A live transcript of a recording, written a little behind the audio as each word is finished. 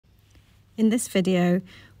In this video,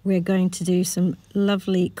 we're going to do some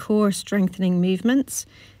lovely core strengthening movements,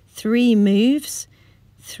 3 moves,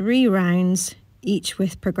 3 rounds, each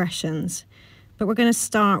with progressions. But we're going to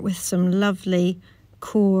start with some lovely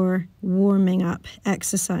core warming up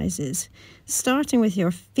exercises, starting with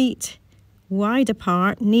your feet wide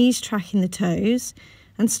apart, knees tracking the toes,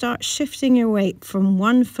 and start shifting your weight from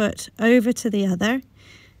one foot over to the other,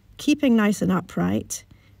 keeping nice and upright,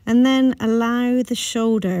 and then allow the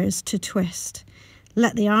shoulders to twist.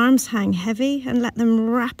 Let the arms hang heavy and let them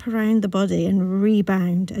wrap around the body and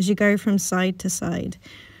rebound as you go from side to side.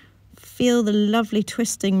 Feel the lovely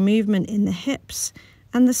twisting movement in the hips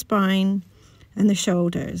and the spine and the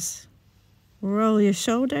shoulders. Roll your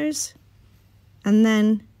shoulders and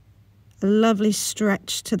then a lovely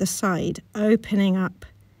stretch to the side, opening up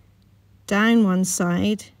down one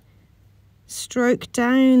side, stroke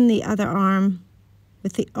down the other arm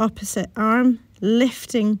with the opposite arm,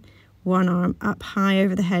 lifting one arm up high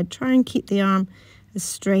over the head. Try and keep the arm as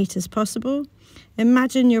straight as possible.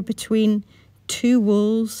 Imagine you're between 2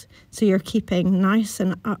 walls, so you're keeping nice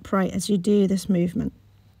and upright as you do this movement.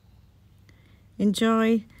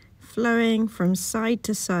 Enjoy flowing from side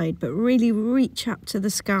to side, but really reach up to the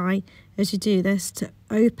sky as you do this to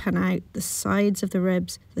open out the sides of the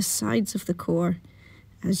ribs, the sides of the core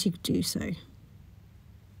as you do so.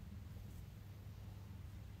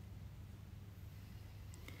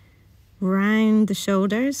 Round the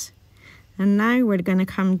shoulders, and now we're going to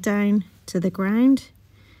come down to the ground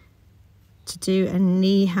to do a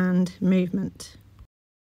knee hand movement.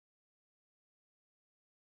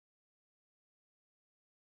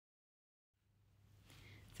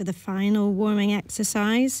 For the final warming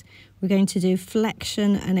exercise, we're going to do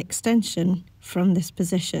flexion and extension from this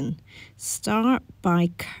position. Start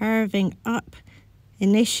by curving up,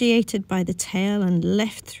 initiated by the tail and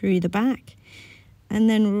lift through the back, and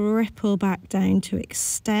then ripple back down to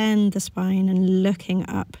extend the spine and looking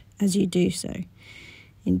up as you do so.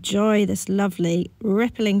 Enjoy this lovely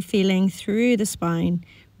rippling feeling through the spine,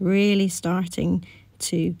 really starting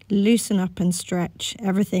to loosen up and stretch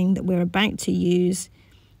everything that we're about to use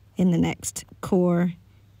in the next core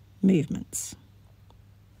movements.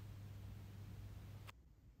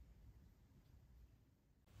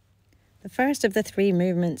 The first of the 3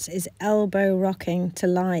 movements is elbow rocking to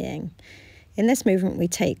lying. In this movement, we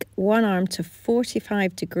take one arm to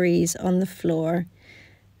 45 degrees on the floor,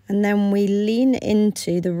 and then we lean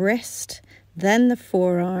into the wrist, then the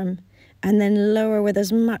forearm, and then lower with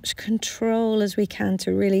as much control as we can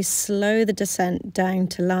to really slow the descent down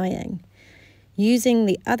to lying. Using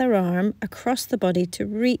the other arm across the body to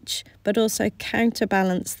reach, but also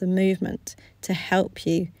counterbalance the movement to help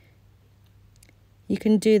you. You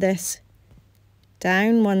can do this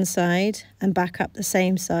down one side and back up the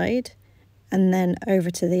same side, and then over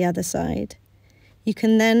to the other side. You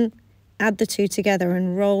can then add the 2 together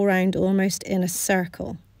and roll round almost in a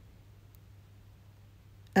circle.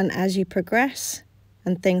 And as you progress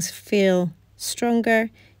and things feel stronger,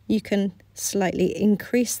 you can slightly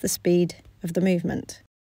increase the speed of the movement.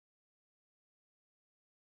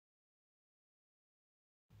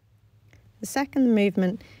 The second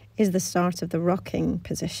movement is the start of the rocking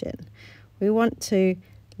position. We want to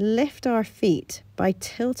lift our feet by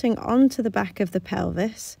tilting onto the back of the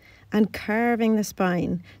pelvis and curving the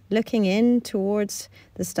spine, looking in towards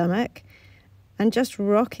the stomach and just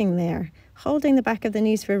rocking there, holding the back of the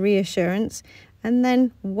knees for reassurance, and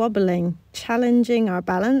then wobbling, challenging our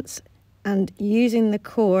balance and using the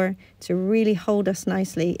core to really hold us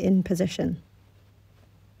nicely in position.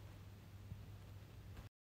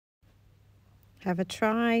 Have a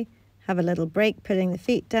try, have a little break putting the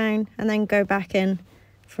feet down, and then go back in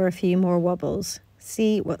for a few more wobbles.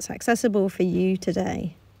 See what's accessible for you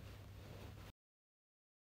today.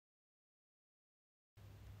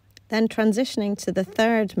 Then transitioning to the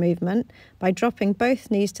third movement by dropping both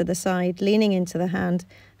knees to the side, leaning into the hand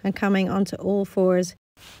and coming onto all fours.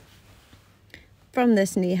 From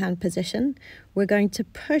this knee hand position, we're going to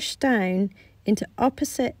push down into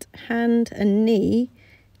opposite hand and knee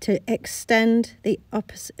to extend the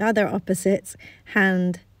other opposites,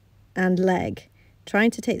 hand and leg,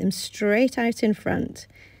 trying to take them straight out in front.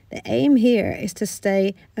 The aim here is to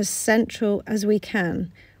stay as central as we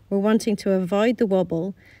can. We're wanting to avoid the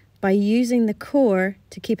wobble by using the core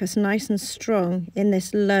to keep us nice and strong in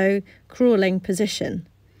this low crawling position.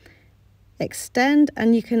 Extend,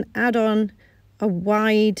 and you can add on a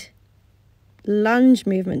wide lunge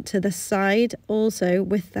movement to the side also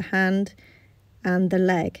with the hand and the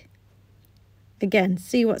leg. Again,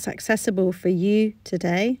 see what's accessible for you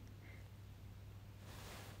today.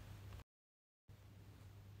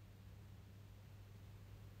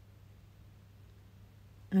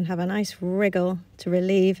 and have a nice wriggle to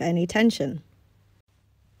relieve any tension.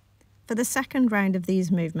 For the second round of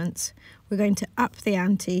these movements, we're going to up the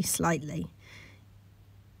ante slightly.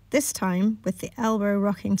 This time, with the elbow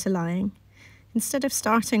rocking to lying, instead of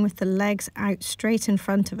starting with the legs out straight in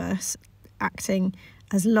front of us, acting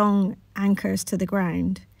as long anchors to the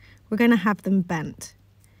ground, we're going to have them bent.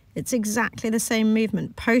 It's exactly the same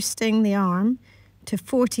movement, posting the arm to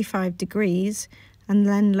 45 degrees and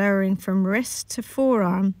then lowering from wrist to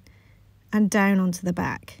forearm and down onto the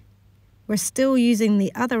back. We're still using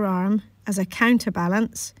the other arm as a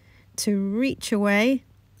counterbalance to reach away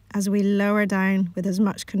as we lower down with as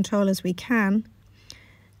much control as we can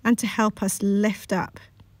and to help us lift up.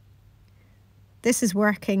 This is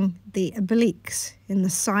working the obliques in the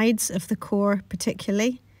sides of the core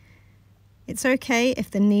particularly. It's okay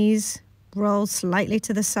if the knees roll slightly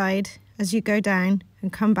to the side as you go down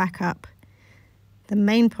and come back up. The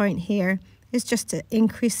main point here is just to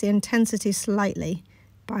increase the intensity slightly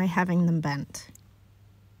by having them bent.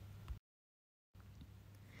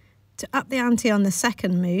 To up the ante on the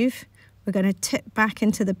second move, we're going to tip back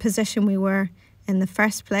into the position we were in the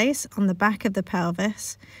first place on the back of the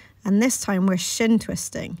pelvis, and this time we're shin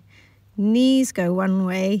twisting. Knees go one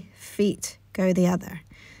way, feet go the other.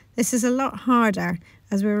 This is a lot harder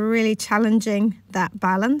as we're really challenging that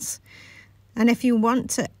balance, and if you want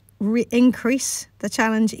to increase the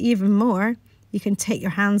challenge even more, you can take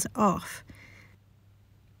your hands off.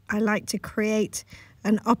 I like to create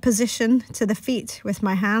an opposition to the feet with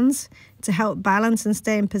my hands to help balance and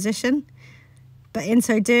stay in position. But in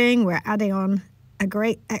so doing, we're adding on a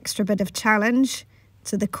great extra bit of challenge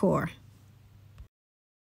to the core.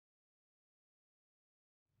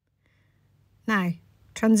 Now,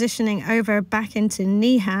 transitioning over back into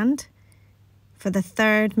knee hand for the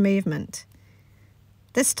third movement.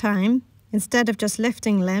 This time, instead of just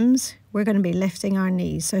lifting limbs, we're going to be lifting our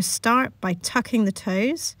knees. So start by tucking the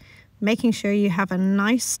toes, making sure you have a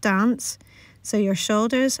nice stance so your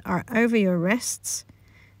shoulders are over your wrists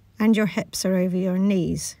and your hips are over your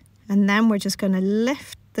knees. And then we're just going to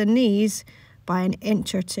lift the knees by an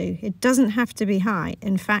inch or two. It doesn't have to be high.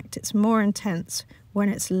 In fact, it's more intense when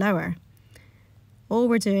it's lower. All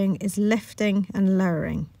we're doing is lifting and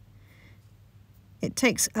lowering. It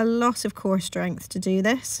takes a lot of core strength to do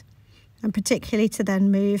this, and particularly to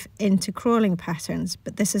then move into crawling patterns.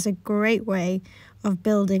 But this is a great way of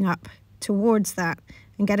building up towards that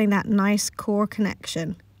and getting that nice core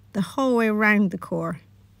connection the whole way around the core.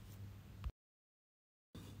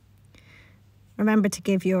 Remember to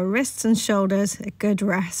give your wrists and shoulders a good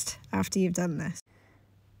rest after you've done this.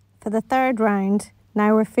 For the third round,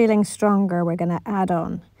 now we're feeling stronger, we're going to add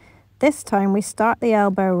on. This time we start the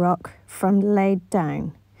elbow rock from laid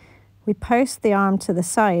down. We post the arm to the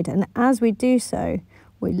side, and as we do so,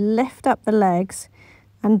 we lift up the legs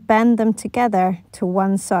and bend them together to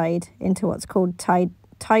one side into what's called tight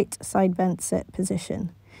side bent sit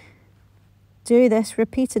position. Do this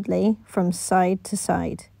repeatedly from side to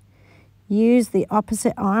side. Use the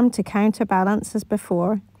opposite arm to counterbalance as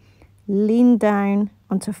before. Lean down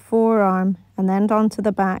onto forearm and then onto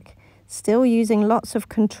the back, still using lots of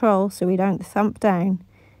control so we don't thump down,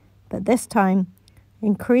 but this time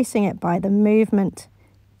increasing it by the movement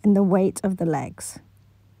in the weight of the legs.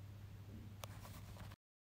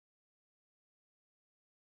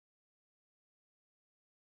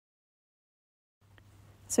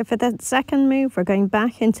 So for the second move, we're going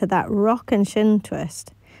back into that rock and shin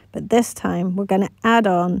twist, but this time we're going to add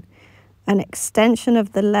on an extension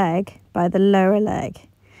of the leg by the lower leg.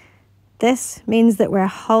 This means that we're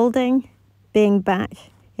holding, being back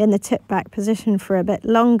in the tip back position for a bit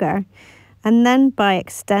longer, and then by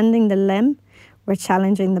extending the limb, we're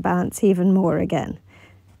challenging the balance even more again.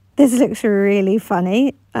 This looks really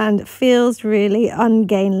funny and feels really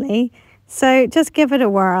ungainly, so just give it a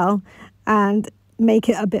whirl and make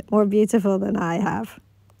it a bit more beautiful than I have.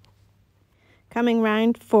 Coming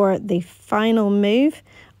round for the final move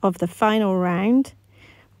of the final round,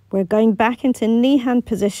 we're going back into knee hand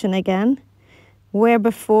position again, where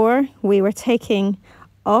before we were taking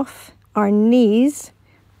off our knees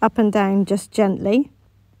up and down just gently.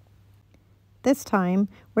 This time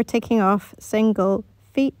we're taking off single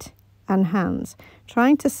feet and hands,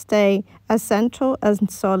 trying to stay as central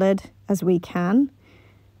and solid as we can.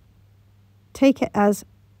 Take it as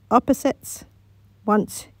opposites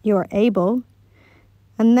once you're able,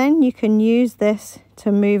 and then you can use this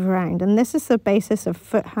to move around. And this is the basis of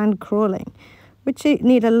foot-hand crawling, which you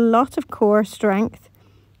need a lot of core strength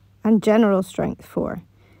and general strength for.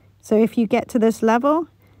 So if you get to this level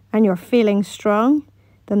and you're feeling strong,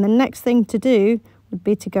 then the next thing to do would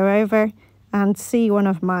be to go over and see one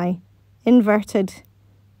of my inverted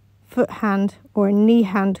foot hand or knee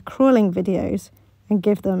hand crawling videos and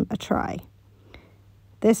give them a try.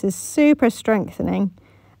 This is super strengthening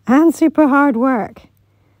and super hard work.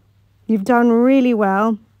 You've done really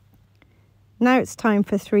well. Now it's time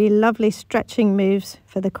for 3 lovely stretching moves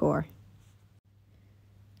for the core.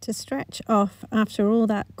 To stretch off after all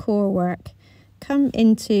that core work, come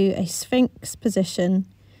into a Sphinx position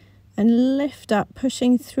and lift up,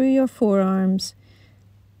 pushing through your forearms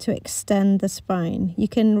to extend the spine. You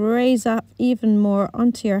can raise up even more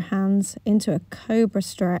onto your hands into a cobra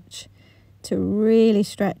stretch to really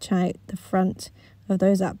stretch out the front of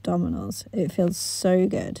those abdominals. It feels so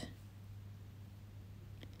good.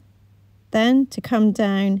 Then to come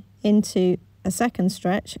down into a second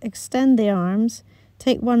stretch, extend the arms,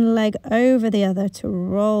 take one leg over the other to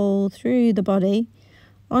roll through the body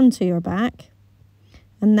onto your back.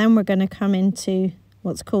 And then we're going to come into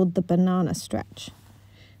what's called the banana stretch.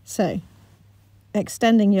 So,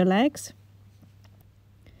 extending your legs,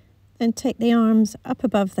 then take the arms up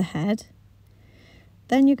above the head.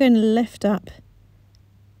 Then you're going to lift up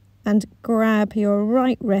and grab your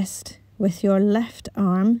right wrist with your left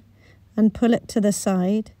arm and pull it to the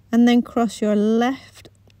side, and then cross your left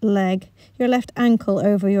leg, your left ankle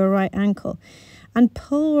over your right ankle, and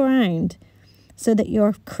pull around so that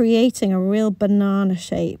you're creating a real banana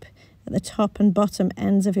shape at the top and bottom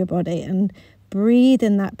ends of your body, and breathe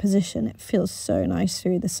in that position. It feels so nice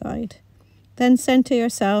through the side. Then center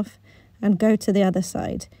yourself and go to the other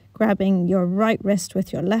side, grabbing your right wrist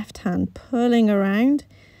with your left hand, pulling around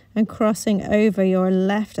and crossing over your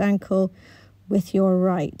left ankle with your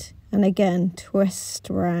right. And again, twist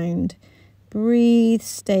round. Breathe,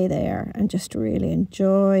 stay there, and just really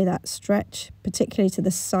enjoy that stretch, particularly to the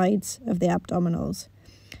sides of the abdominals.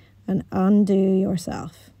 And undo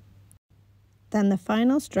yourself. Then the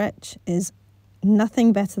final stretch is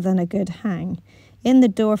nothing better than a good hang. In the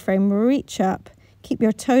door frame, reach up, keep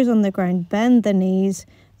your toes on the ground, bend the knees,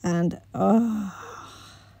 and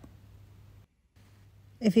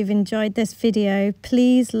If you've enjoyed this video,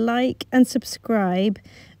 please like and subscribe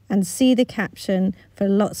and see the caption for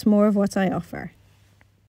lots more of what I offer.